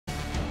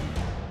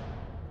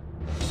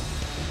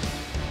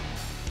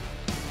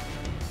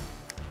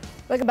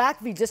Welcome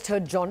back. We just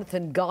heard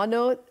Jonathan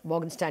Garner,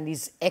 Morgan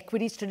Stanley's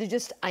equity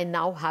strategist. I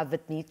now have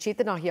with me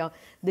Chetan Ahya,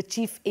 the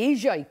chief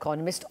Asia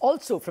economist,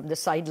 also from the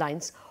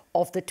sidelines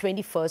of the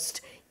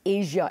 21st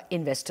Asia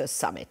Investors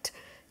Summit.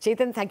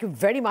 Chetan, thank you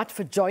very much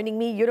for joining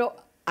me. You know,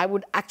 I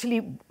would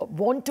actually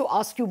want to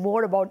ask you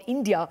more about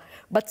India,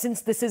 but since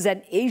this is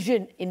an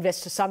Asian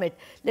Investor Summit,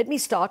 let me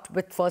start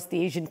with first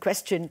the Asian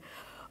question.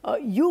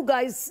 You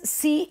guys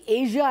see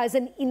Asia as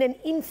in an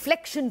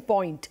inflection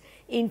point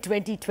in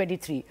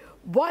 2023.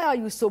 Why are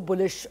you so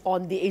bullish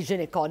on the Asian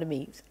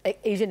economies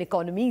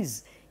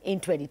in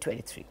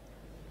 2023?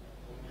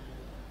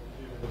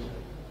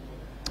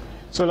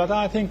 So, Lata,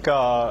 I think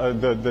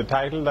the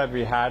title that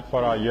we had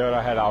for our year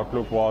ahead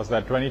outlook was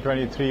that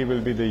 2023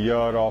 will be the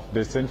year of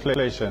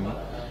disinflation.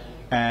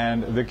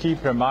 And the key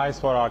premise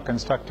for our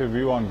constructive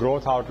view on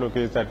growth outlook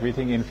is that we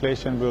think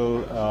inflation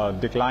will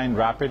decline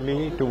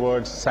rapidly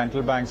towards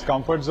central bank's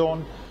comfort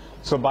zone.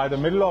 So by the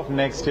middle of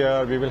next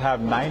year, we will have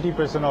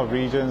 90% of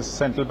regions,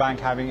 central bank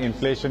having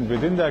inflation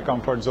within their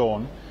comfort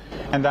zone.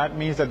 And that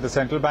means that the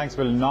central banks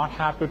will not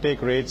have to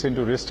take rates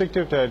into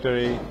restrictive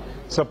territory,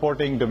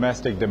 supporting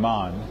domestic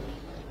demand.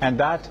 And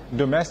that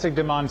domestic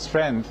demand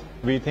strength,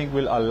 we think,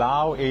 will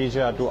allow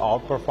Asia to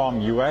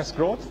outperform US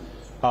growth.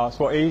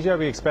 For Asia,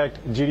 we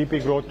expect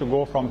GDP growth to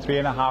go from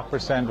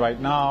 3.5% right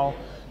now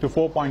to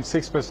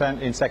 4.6%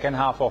 in second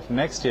half of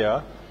next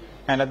year.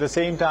 And at the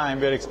same time,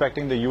 we're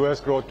expecting the US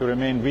growth to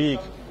remain weak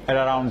at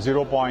around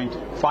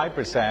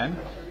 0.5%.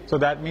 So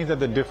that means that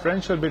the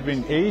differential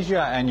between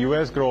Asia and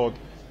US growth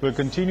will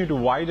continue to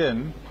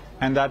widen,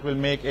 and that will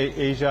make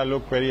Asia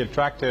look very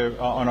attractive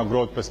on a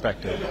growth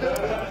perspective.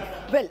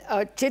 Well,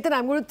 Chetan,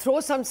 I'm going to throw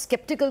some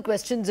skeptical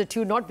questions at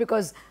you, not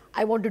because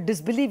I want to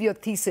disbelieve your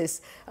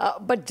thesis,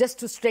 but just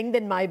to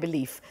strengthen my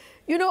belief.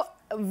 You know,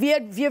 we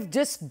have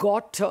just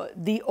got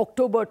the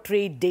October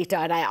trade data,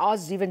 and I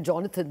asked even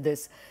Jonathan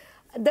this.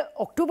 The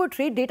October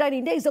trade data in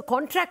India is a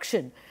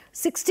contraction,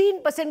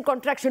 16%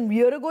 contraction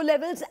year-ago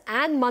levels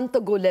and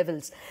month-ago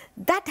levels.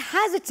 That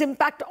has its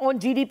impact on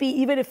GDP,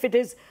 even if it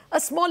is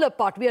a smaller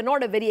part. We are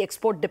not a very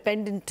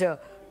export-dependent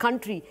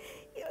country.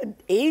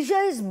 Asia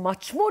is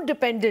much more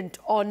dependent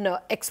on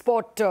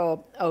export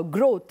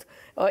growth,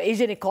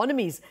 Asian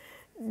economies.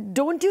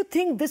 Don't you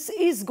think this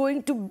is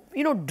going to,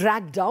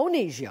 drag down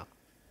Asia?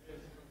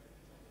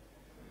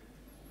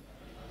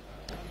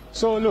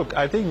 So look,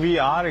 I think we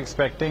are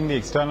expecting the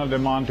external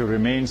demand to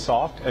remain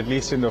soft, at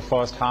least in the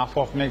first half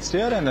of next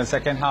year, and the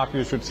second half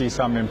you should see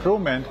some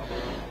improvement.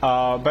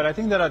 But I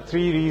think there are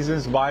three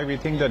reasons why we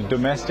think that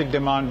domestic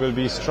demand will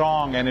be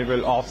strong and it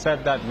will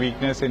offset that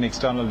weakness in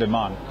external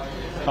demand.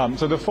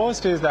 So the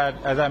first is that,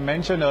 as I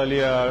mentioned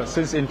earlier,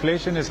 since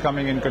inflation is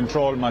coming in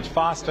control much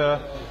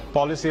faster,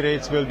 policy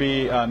rates will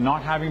be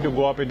not having to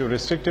go up into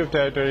restrictive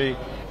territory,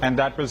 and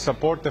that will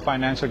support the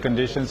financial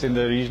conditions in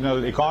the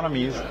regional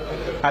economies.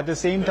 At the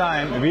same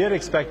time, we are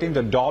expecting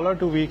the dollar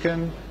to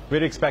weaken,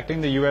 we're expecting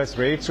the US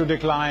rates to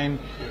decline,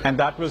 and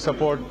that will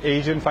support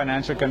Asian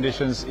financial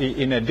conditions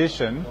in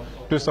addition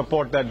to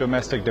support that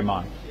domestic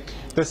demand.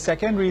 The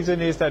second reason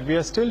is that we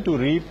are still to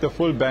reap the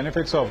full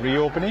benefits of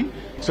reopening.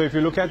 So if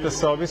you look at the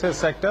services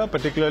sector,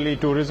 particularly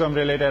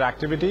tourism-related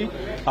activity,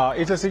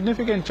 it's a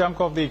significant chunk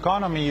of the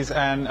economies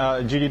and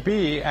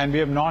GDP, and we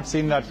have not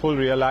seen that full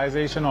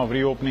realization of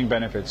reopening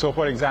benefits. So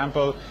for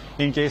example,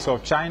 in case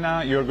of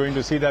China, you're going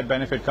to see that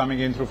benefit coming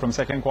in through from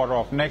second quarter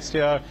of next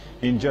year.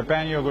 In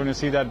Japan, you're going to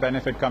see that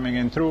benefit coming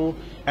in through,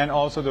 and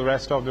also the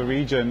rest of the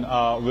region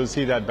will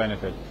see that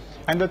benefit.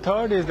 And the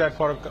third is that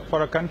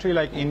for a country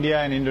like India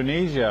and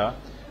Indonesia,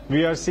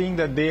 we are seeing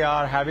that they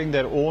are having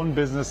their own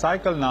business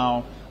cycle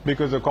now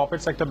because the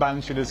corporate sector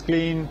balance sheet is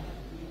clean,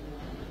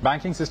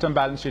 banking system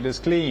balance sheet is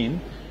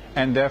clean,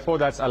 and therefore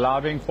that's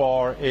allowing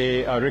for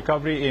a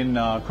recovery in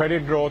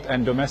credit growth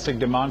and domestic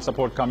demand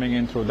support coming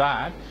in through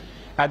that.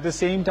 At the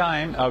same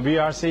time, we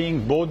are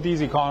seeing both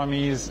these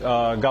economies,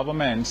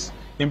 governments,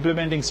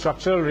 implementing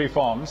structural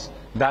reforms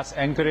that's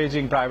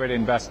encouraging private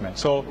investment.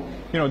 So,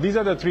 these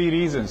are the three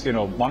reasons,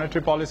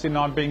 monetary policy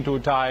not being too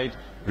tight,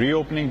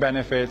 reopening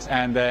benefits,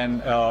 and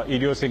then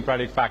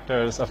idiosyncratic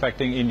factors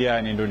affecting India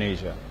and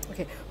Indonesia.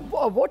 Okay.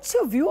 What's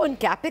your view on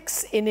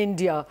capex in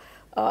India?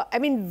 I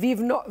mean,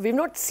 we've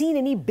not seen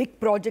any big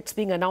projects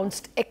being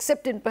announced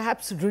except in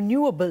perhaps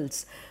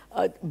renewables.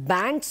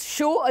 Banks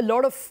show a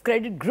lot of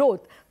credit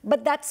growth,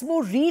 but that's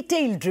more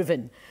retail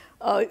driven.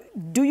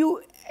 Do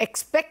you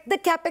expect the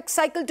capex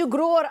cycle to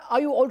grow, or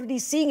are you already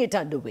seeing it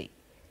underway?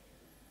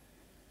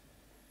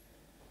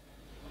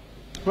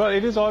 Well,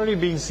 it is already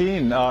being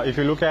seen. If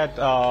you look at,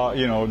 the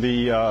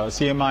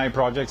CMI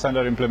projects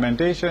under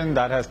implementation,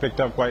 that has picked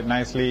up quite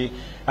nicely.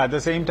 At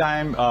the same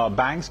time,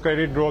 banks'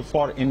 credit growth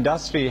for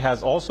industry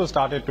has also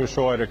started to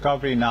show a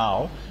recovery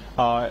now.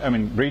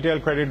 Retail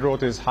credit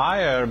growth is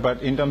higher,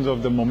 but in terms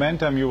of the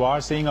momentum, you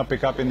are seeing a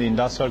pickup in the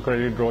industrial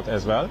credit growth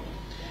as well.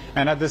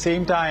 And at the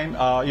same time,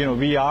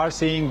 we are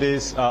seeing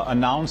these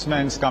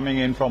announcements coming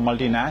in from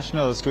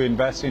multinationals to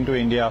invest into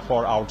India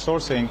for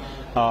outsourcing.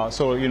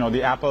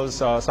 The Apple's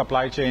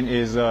supply chain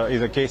is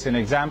a case in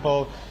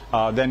example.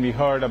 Then we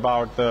heard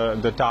about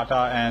the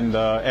Tata and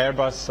the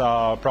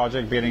Airbus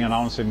project getting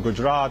announced in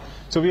Gujarat.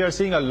 So we are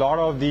seeing a lot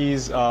of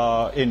these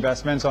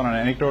investments on an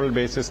anecdotal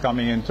basis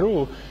coming in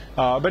through.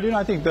 But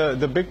I think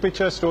the big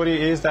picture story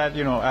is that,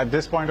 at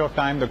this point of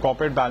time, the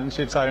corporate balance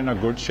sheets are in a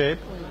good shape.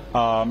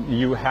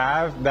 You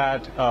have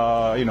that,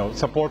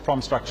 support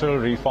from structural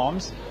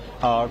reforms.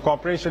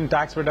 Corporation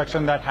tax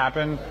reduction that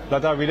happened,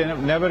 Lata, we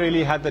never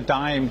really had the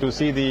time to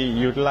see the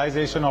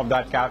utilization of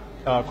that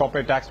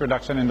corporate tax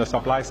reduction in the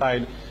supply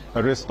side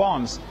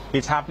response.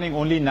 It's happening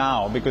only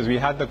now because we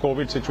had the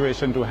COVID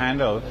situation to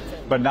handle.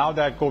 But now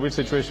that COVID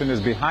situation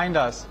is behind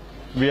us,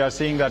 we are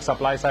seeing that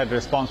supply side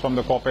response from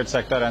the corporate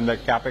sector, and the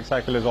capex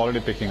cycle is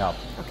already picking up.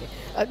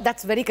 Okay,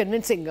 that's very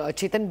convincing,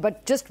 Chetan.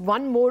 But just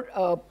one more,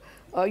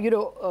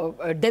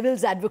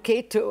 devil's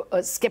advocate,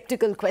 a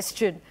skeptical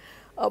question.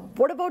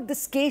 What about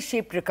this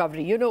K-shaped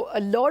recovery? A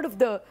lot of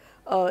the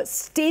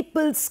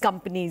staples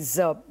companies,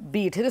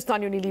 be it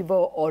Hindustan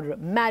Unilever or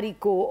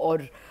Marico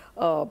or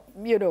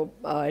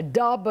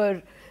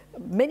Dabur,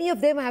 many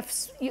of them have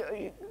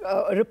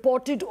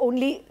reported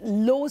only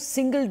low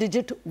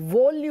single-digit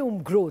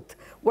volume growth.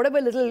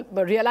 Whatever little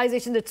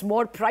realization it's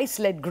more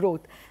price-led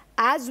growth.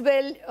 As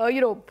well,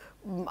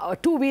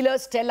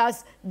 two-wheelers tell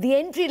us the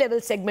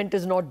entry-level segment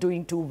is not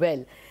doing too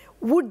well.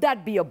 Would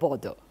that be a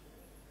bother?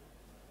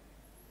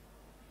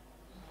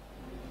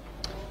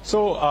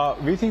 So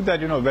we think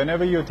that,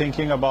 whenever you're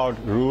thinking about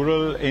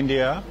rural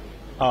India,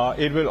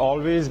 it will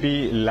always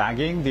be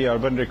lagging the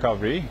urban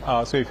recovery.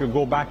 So if you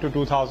go back to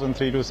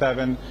 2003 to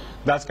 2007,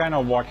 that's kind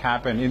of what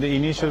happened. In the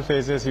initial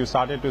phases, you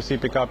started to see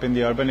pickup in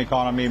the urban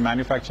economy,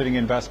 manufacturing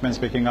investments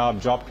picking up,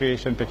 job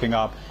creation picking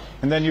up,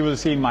 and then you will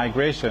see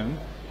migration,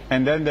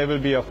 and then there will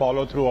be a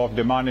follow-through of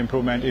demand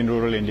improvement in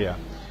rural India.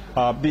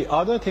 The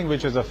other thing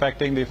which is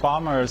affecting the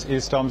farmers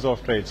is terms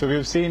of trade. So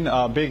we've seen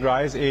a big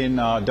rise in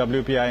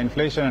WPI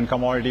inflation and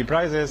commodity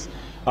prices,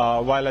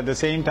 while at the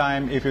same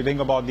time, if you think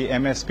about the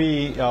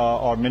MSP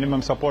or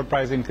minimum support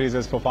price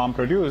increases for farm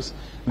produce,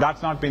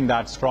 that's not been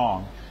that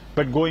strong.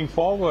 But going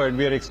forward,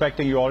 we are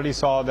expecting, you already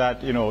saw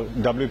that,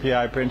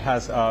 WPI print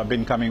has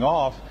been coming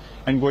off.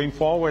 And going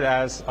forward,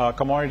 as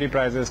commodity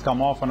prices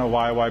come off on a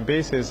YOY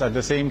basis, at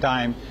the same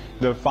time,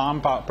 the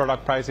farm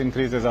product price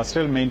increases are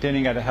still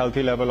maintaining at a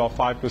healthy level of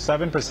 5 to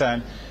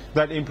 7%.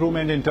 That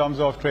improvement in terms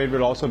of trade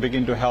will also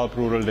begin to help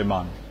rural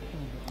demand.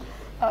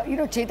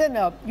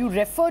 Chetan, you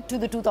referred to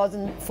the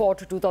 2004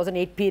 to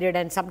 2008 period,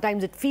 and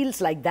sometimes it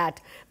feels like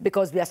that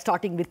because we are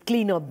starting with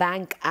cleaner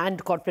bank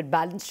and corporate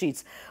balance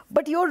sheets.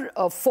 But your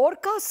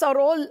forecasts are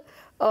all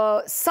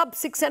sub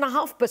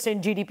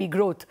 6.5% GDP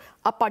growth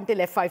up until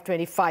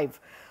FY25.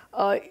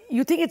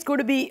 You think it's going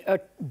to be a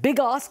big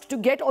ask to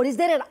get, or is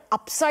there an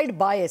upside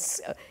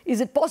bias? Is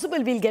it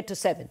possible we'll get to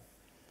 7?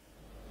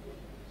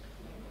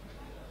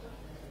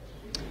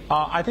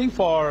 I think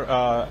for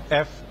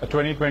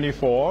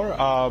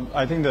F2024,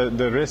 I think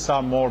the risks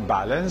are more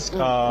balanced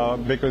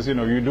because,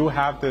 you do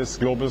have this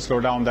global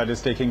slowdown that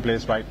is taking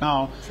place right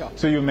now. Sure.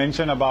 So you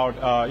mentioned about,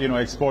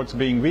 exports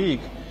being weak.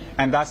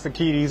 And that's the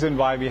key reason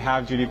why we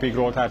have GDP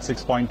growth at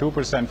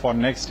 6.2% for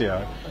next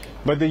year. Okay.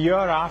 But the year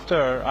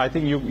after, I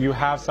think you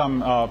have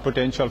some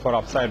potential for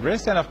upside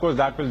risk. And of course,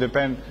 that will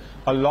depend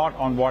a lot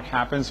on what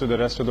happens to the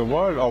rest of the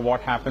world or what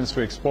happens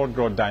to export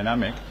growth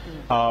dynamic.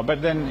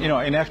 But then,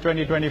 in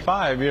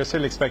F2025, we are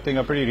still expecting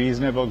a pretty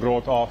reasonable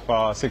growth of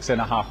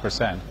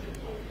 6.5%.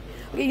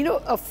 Okay,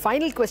 a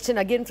final question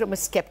again from a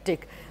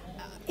skeptic.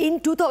 In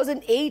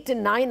 2008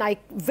 and 9, I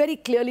very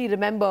clearly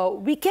remember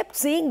we kept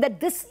saying that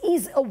this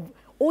is a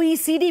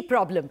OECD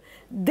problem.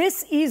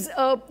 This is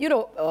a,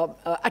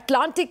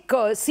 Atlantic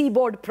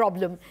seaboard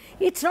problem.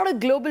 It's not a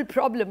global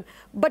problem.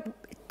 But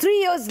 3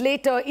 years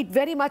later, it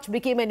very much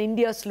became an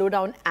India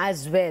slowdown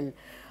as well.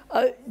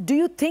 Do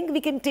you think we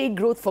can take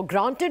growth for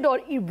granted, or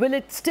will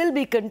it still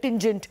be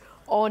contingent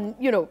on,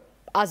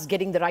 us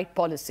getting the right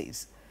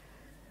policies?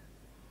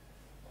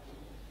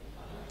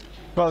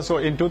 Well, so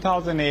in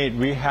 2008,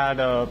 we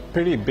had a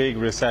pretty big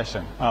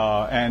recession.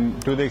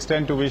 And to the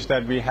extent to which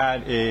that we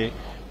had a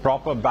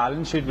proper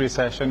balance sheet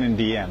recession in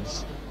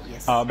DMs.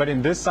 Yes. But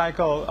in this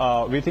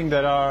cycle, we think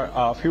there are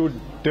a few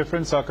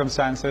different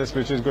circumstances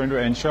which is going to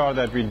ensure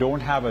that we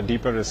don't have a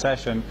deeper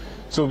recession.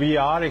 So we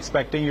are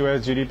expecting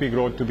US GDP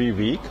growth to be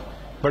weak,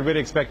 but we're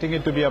expecting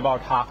it to be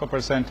about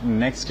 0.5%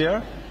 next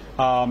year.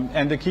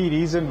 And the key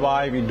reason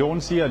why we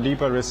don't see a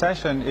deeper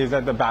recession is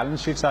that the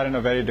balance sheets are in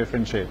a very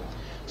different shape.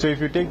 So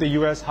if you take the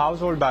US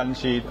household balance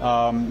sheet,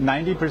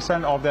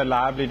 90% of their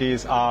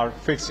liabilities are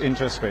fixed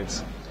interest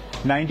rates.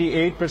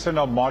 98%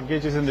 of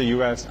mortgages in the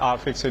US are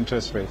fixed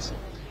interest rates.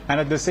 And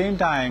at the same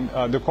time,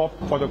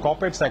 for the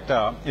corporate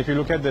sector, if you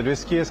look at the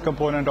riskiest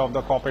component of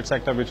the corporate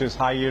sector, which is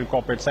high-yield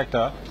corporate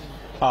sector,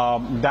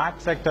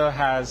 that sector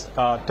has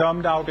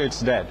termed out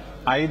its debt,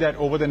 i.e. that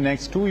over the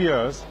next 2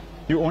 years,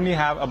 you only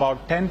have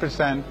about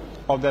 10%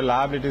 of their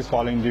liabilities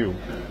falling due.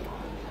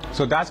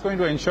 So that's going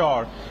to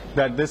ensure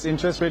that this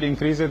interest rate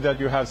increases that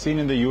you have seen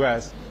in the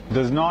US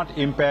does not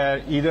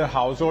impair either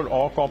household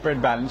or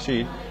corporate balance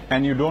sheet,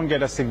 and you don't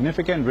get a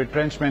significant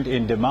retrenchment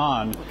in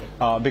demand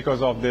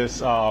because of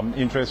this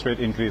interest rate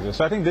increases.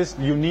 So I think this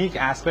unique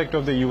aspect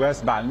of the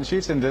US balance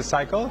sheets in this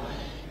cycle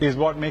is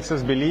what makes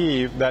us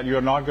believe that you're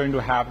not going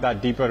to have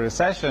that deeper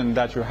recession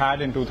that you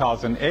had in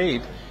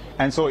 2008.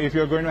 And so if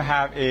you're going to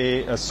have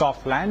a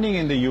soft landing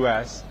in the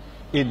US,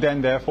 it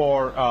then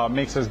therefore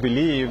makes us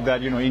believe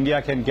that,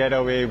 India can get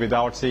away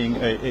without seeing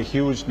a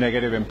huge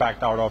negative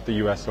impact out of the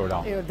US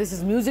slowdown. This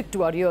is music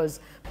to our ears.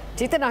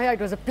 Chetan Ahya, it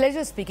was a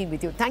pleasure speaking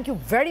with you. Thank you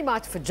very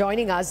much for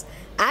joining us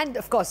and,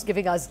 of course,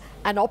 giving us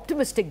an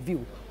optimistic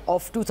view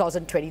of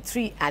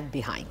 2023 and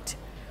behind.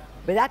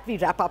 With that, we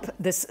wrap up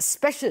this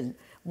special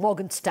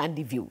Morgan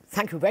Stanley View.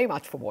 Thank you very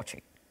much for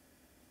watching.